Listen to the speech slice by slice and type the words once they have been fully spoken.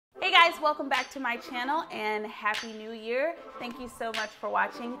guys, welcome back to my channel and Happy New Year. Thank you so much for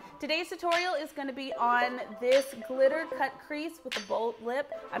watching. Today's tutorial is going to be on this glitter cut crease with a bold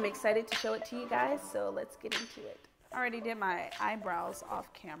lip. I'm excited to show it to you guys, so let's get into it. I already did my eyebrows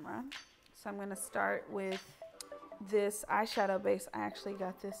off camera, so I'm going to start with this eyeshadow base. I actually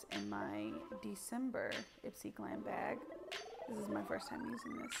got this in my December Ipsy Glam bag. This is my first time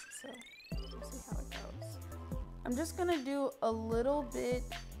using this, so we'll see how it goes. I'm just going to do a little bit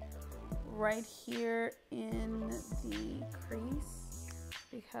right here in the crease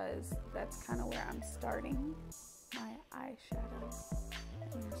because that's kind of where I'm starting my eyeshadow.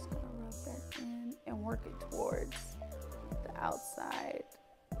 I'm just going to rub that in and work it towards the outside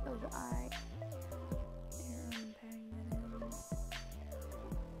of the eye. And patting that in.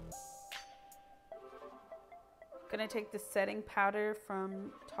 I'm going to take the setting powder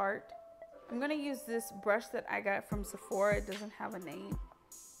from Tarte. I'm going to use this brush that I got from Sephora. It doesn't have a name.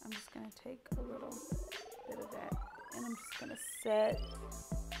 I'm just going to take a little bit of that and I'm just going to set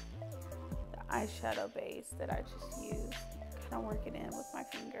the eyeshadow base that I just used. Kind of work it in with my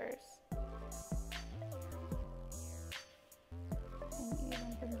fingers. And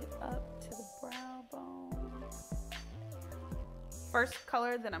even bring it up to the brow bone. First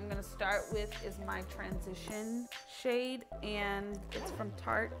color that I'm going to start with is my transition shade, and it's from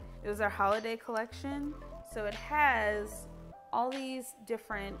Tarte. It was our holiday collection, so it has all these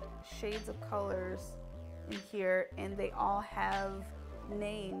different shades of colors in here, and they all have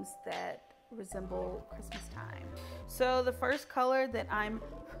names that resemble Christmas time. So the first color that I'm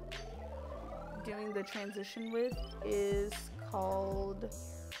doing the transition with is called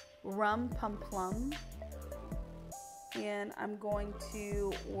Rum Pum Plum, and I'm going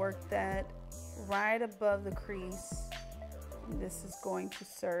to work that right above the crease. And this is going to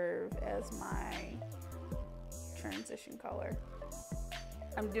serve as my transition color.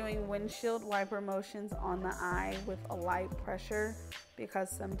 I'm doing windshield wiper motions on the eye with a light pressure because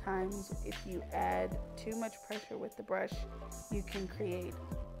sometimes if you add too much pressure with the brush, you can create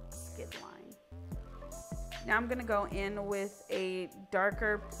a skid line. Now I'm gonna go in with a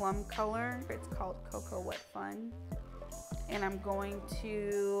darker plum color. It's called Cocoa Wet Fun. And I'm going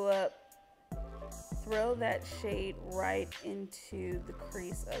to throw that shade right into the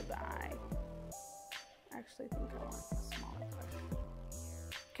crease of the eye. I actually think I want a smaller brush.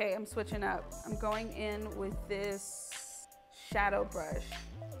 Okay, I'm switching up. I'm going in with this shadow brush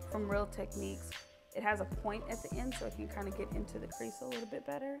from Real Techniques. It has a point at the end so I can kind of get into the crease a little bit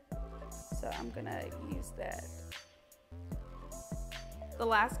better. So I'm gonna use that. The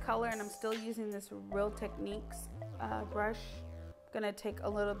last color, and I'm still using this Real Techniques brush. I'm gonna take a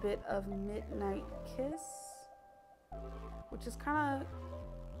little bit of Midnight Kiss, which is kind of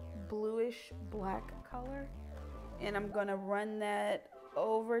bluish black color, and I'm gonna run that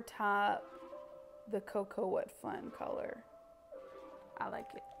over top the Cocoa Wet Fun color. I like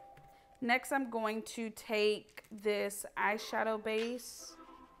it. Next, I'm going to take this eyeshadow base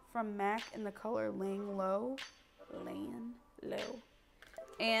from MAC in the color Layin Low. Layin Low.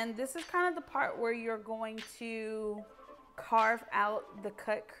 And this is kind of the part where you're going to carve out the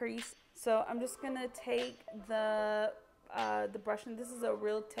cut crease. So I'm just gonna take the brush, and this is a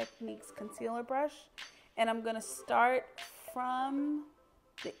Real Techniques concealer brush, and I'm gonna start from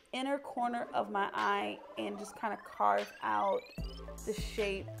the inner corner of my eye and just kind of carve out the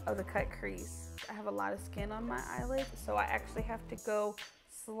shape of the cut crease. I have a lot of skin on my eyelid, so I actually have to go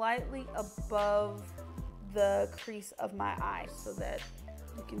slightly above the crease of my eye so that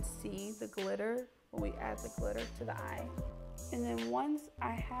you can see the glitter when we add the glitter to the eye. And then once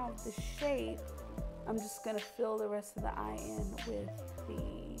I have the shape, I'm just gonna fill the rest of the eye in with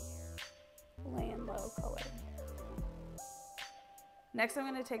the Layin Low color. Next, I'm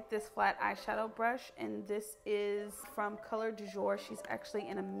gonna take this flat eyeshadow brush, and this is from Color Du Jour. She's actually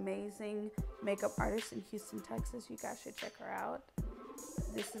an amazing makeup artist in Houston, Texas. You guys should check her out.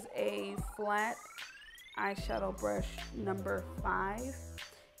 This is a flat eyeshadow brush number 5.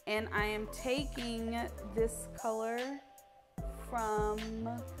 And I am taking this color from,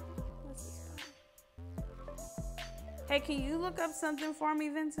 what's this color? Hey, can you look up something for me,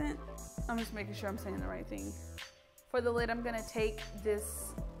 Vincent? I'm just making sure I'm saying the right thing. For the lid, I'm gonna take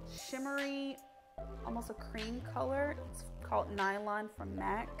this shimmery, almost a cream color. It's called Nylon from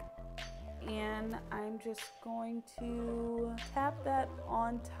MAC. And I'm just going to tap that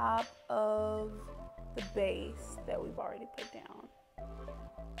on top of the base that we've already put down.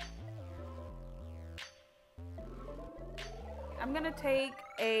 I'm gonna take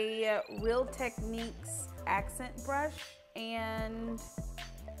a Real Techniques accent brush, and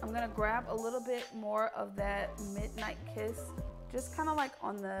I'm gonna grab a little bit more of that Midnight Kiss just kind of like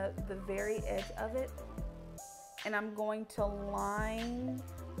on the very edge of it. And I'm going to line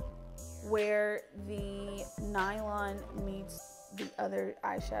where the Nylon meets the other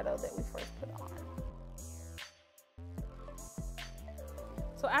eyeshadow that we first put on.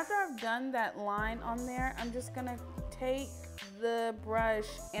 So after I've done that line on there, I'm just gonna take the brush,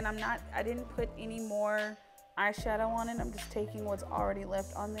 and I didn't put any more eyeshadow on it. I'm just taking what's already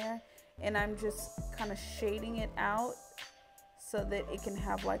left on there, and I'm just kind of shading it out so that it can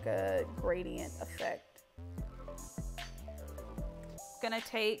have like a gradient effect. Gonna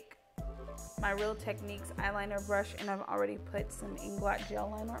take my Real Techniques eyeliner brush, and I've already put some Inglot gel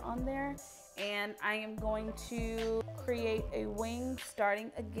liner on there, and I am going to create a wing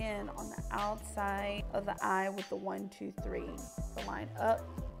starting again on the outside of the eye with the 1, 2, 3. The line up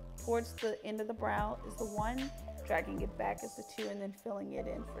towards the end of the brow is the 1, dragging it back is the 2, and then filling it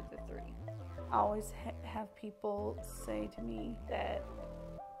in for the 3. I always have people say to me that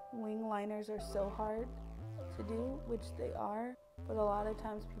wing liners are so hard to do, which they are. But a lot of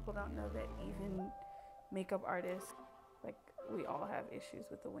times people don't know that even makeup artists, like, we all have issues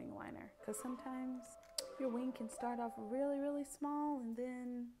with the wing liner. Because sometimes your wing can start off really, really small, and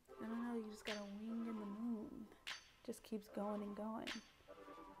then, I don't know, you just got a wing in the moon. Just keeps going and going.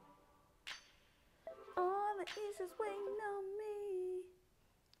 All the Isha's waiting on me.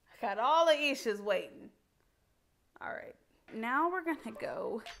 I got all the Isha's waiting. All right, now we're gonna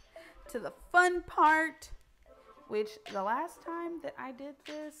go to the fun part, which the last time that I did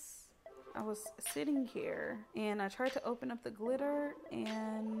this, I was sitting here and I tried to open up the glitter,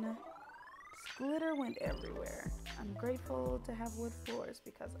 and this glitter went everywhere. I'm grateful to have wood floors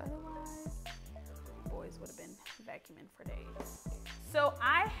because otherwise boys would have been vacuuming for days. So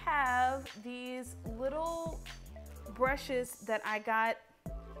I have these little brushes that I got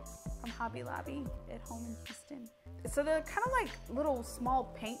from Hobby Lobby at home in Houston. So they're kind of like little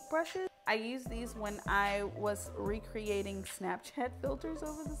small paint brushes. I used these when I was recreating Snapchat filters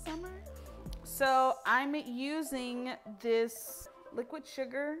over the summer. So I'm using this liquid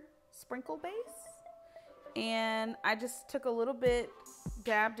sugar sprinkle base, and I just took a little bit,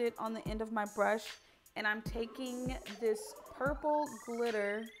 dabbed it on the end of my brush, and I'm taking this purple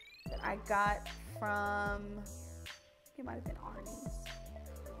glitter that I got from, it might have been Arnie's,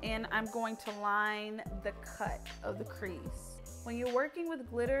 and I'm going to line the cut of the crease. When you're working with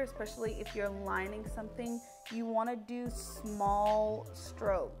glitter, especially if you're lining something, you want to do small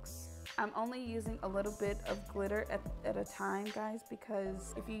strokes. I'm only using a little bit of glitter at a time, guys,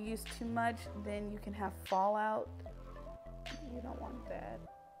 because if you use too much, then you can have fallout. You don't want that.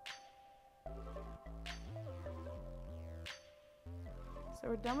 So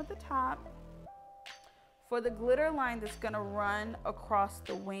we're done with the top. For the glitter line that's gonna run across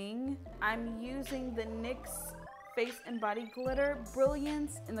the wing, I'm using the NYX Face and Body Glitter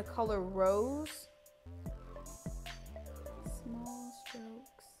Brilliance in the color Rose. Small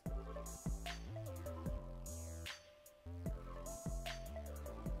strokes.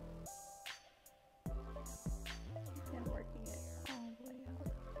 And working it all the way out.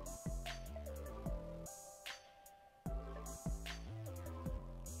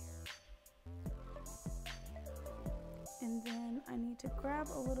 And then I need to grab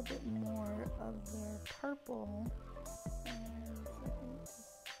a little bit more of the purple, and I think just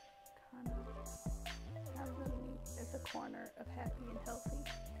kind of have them meet at the corner of happy and healthy.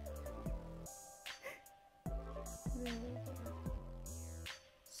 There we go.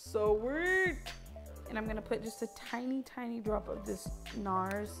 So weird. And I'm gonna put just a tiny, tiny drop of this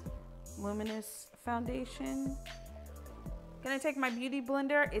NARS Luminous Foundation. Gonna take my beauty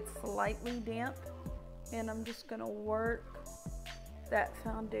blender. It's slightly damp. And I'm just gonna work that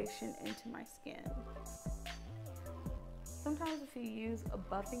foundation into my skin. Sometimes if you use a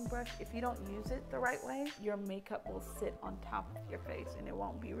buffing brush, if you don't use it the right way, your makeup will sit on top of your face and it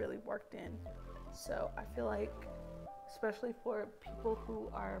won't be really worked in. So I feel like, especially for people who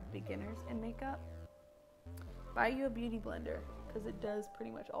are beginners in makeup, buy you a beauty blender because it does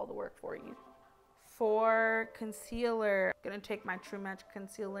pretty much all the work for you. For concealer, I'm gonna take my True Match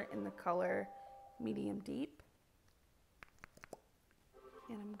concealer in the color Medium Deep,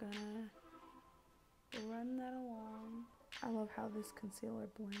 and I'm gonna run that along. I love how this concealer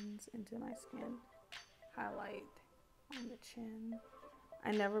blends into my skin. Highlight on the chin.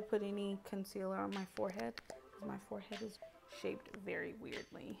 I never put any concealer on my forehead because my forehead is shaped very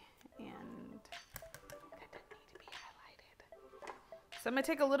weirdly and that doesn't need to be highlighted. So I'm gonna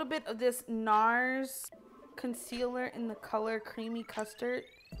take a little bit of this NARS concealer in the color Creamy Custard.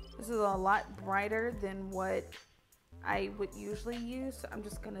 This is a lot brighter than what I would usually use, so I'm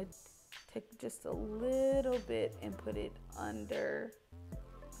just gonna Take just a little bit and put it under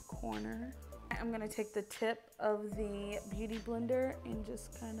the corner. I'm gonna take the tip of the Beauty Blender and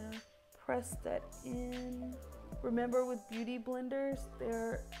just kind of press that in. Remember, with beauty blenders,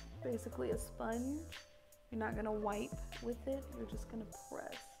 they're basically a sponge. You're not gonna wipe with it, you're just gonna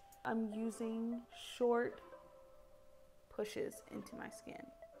press. I'm using short pushes into my skin.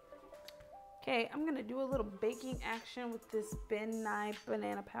 Okay, I'm gonna do a little baking action with this Ben Nye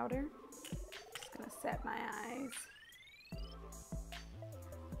banana powder. Just gonna set my eyes.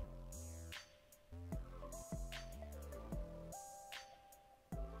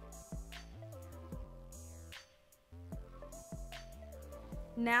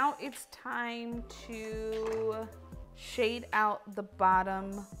 Now it's time to shade out the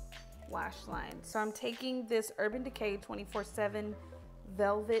bottom lash line. So I'm taking this Urban Decay 24/7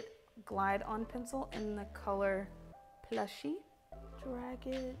 Velvet Glide On Pencil in the color Plushy. Drag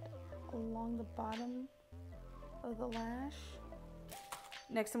it along the bottom of the lash.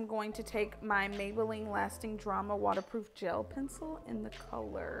 Next, I'm going to take my Maybelline Lasting Drama Waterproof Gel Pencil in the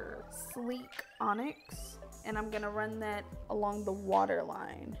color Sleek Onyx. And I'm gonna run that along the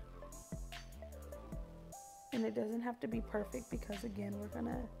waterline. And it doesn't have to be perfect because, again, we're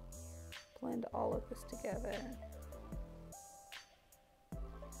gonna blend all of this together.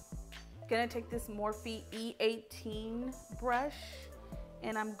 Gonna take this Morphe E18 brush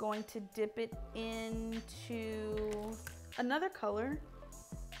and I'm going to dip it into another color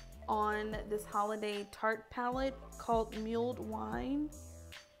on this holiday Tarte palette called Mulled Wine.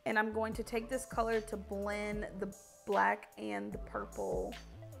 And I'm going to take this color to blend the black and the purple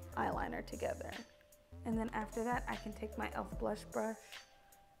eyeliner together. And then after that, I can take my e.l.f. blush brush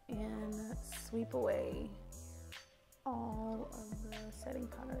and sweep away all of the setting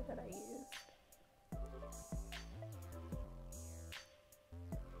powder that I used.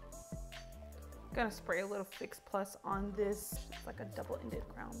 Gonna spray a little Fix Plus on this. It's like a double-ended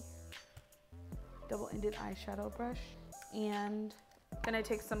eyeshadow brush. And gonna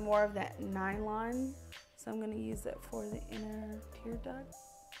take some more of that Nylon. So I'm gonna use that for the inner tear duct.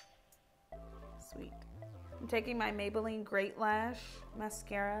 Sweet. I'm taking my Maybelline Great Lash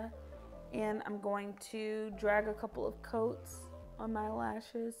Mascara and I'm going to drag a couple of coats on my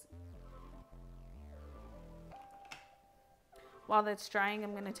lashes. While that's drying,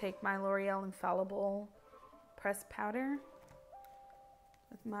 I'm gonna take my L'Oreal Infallible Pressed Powder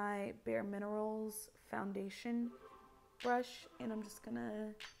with my Bare Minerals foundation brush, and I'm just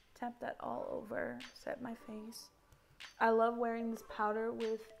gonna tap that all over, set my face. I love wearing this powder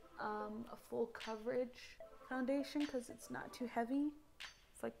with a full coverage foundation because it's not too heavy.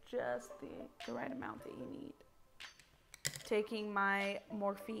 It's like just the right amount that you need. Taking my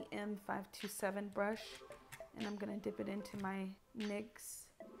Morphe M527 brush and I'm gonna dip it into my NYX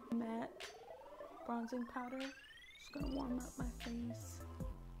matte bronzing powder. Just gonna warm up my face.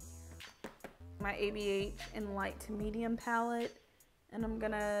 My ABH in light to medium palette, and I'm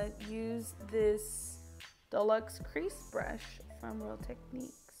gonna use this Deluxe Crease brush from Real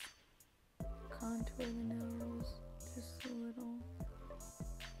Techniques. Contour the nose just a little.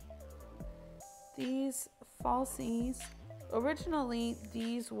 These falsies, originally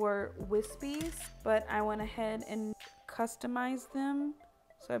these were wispies, but I went ahead and customized them.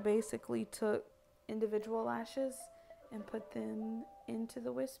 So I basically took individual lashes and put them into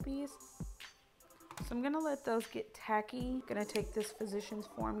the wispies. So I'm gonna let those get tacky. I'm gonna take this Physicians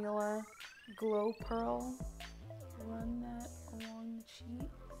Formula Glow Pearl, run that along the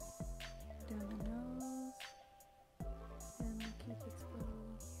cheeks, down the nose, and the Cupid's bow.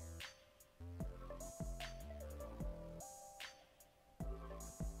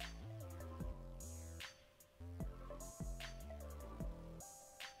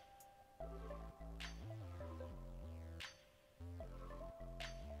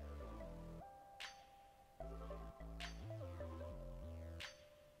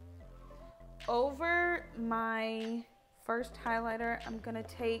 Over my first highlighter, I'm gonna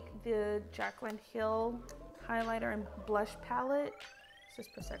take the Jaclyn Hill highlighter and blush palette. It's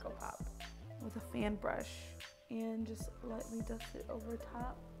just Prosecco Pop with a fan brush and just lightly dust it over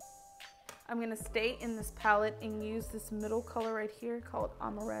top. I'm gonna stay in this palette and use this middle color right here called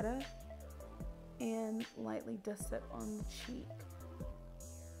Amaretta and lightly dust that on the cheek.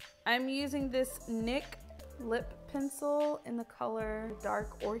 I'm using this NYX lip pencil in the color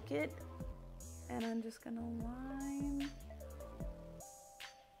Dark Orchid. And I'm just gonna line.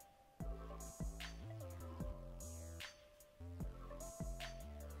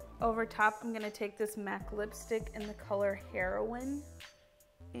 Over top, I'm gonna take this MAC lipstick in the color Heroin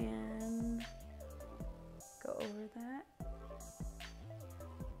and go over that.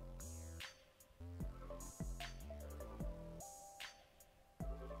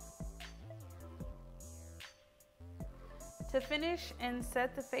 To finish and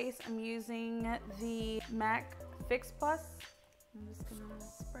set the face, I'm using the MAC Fix Plus. I'm just gonna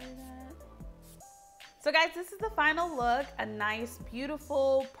spray that. So guys, this is the final look, a nice,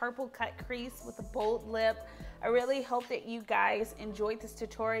 beautiful purple cut crease with a bold lip. I really hope that you guys enjoyed this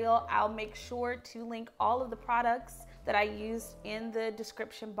tutorial. I'll make sure to link all of the products that I used in the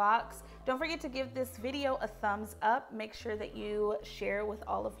description box. Don't forget to give this video a thumbs up. Make sure that you share with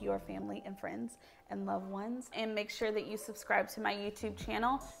all of your family and friends and loved ones, and make sure that you subscribe to my YouTube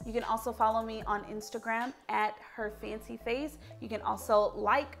channel. You can also follow me on Instagram at Her Fancy Face. You can also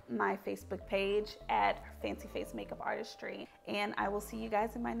like my Facebook page at Her Fancy Face Makeup Artistry. And I will see you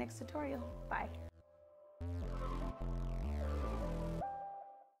guys in my next tutorial. Bye.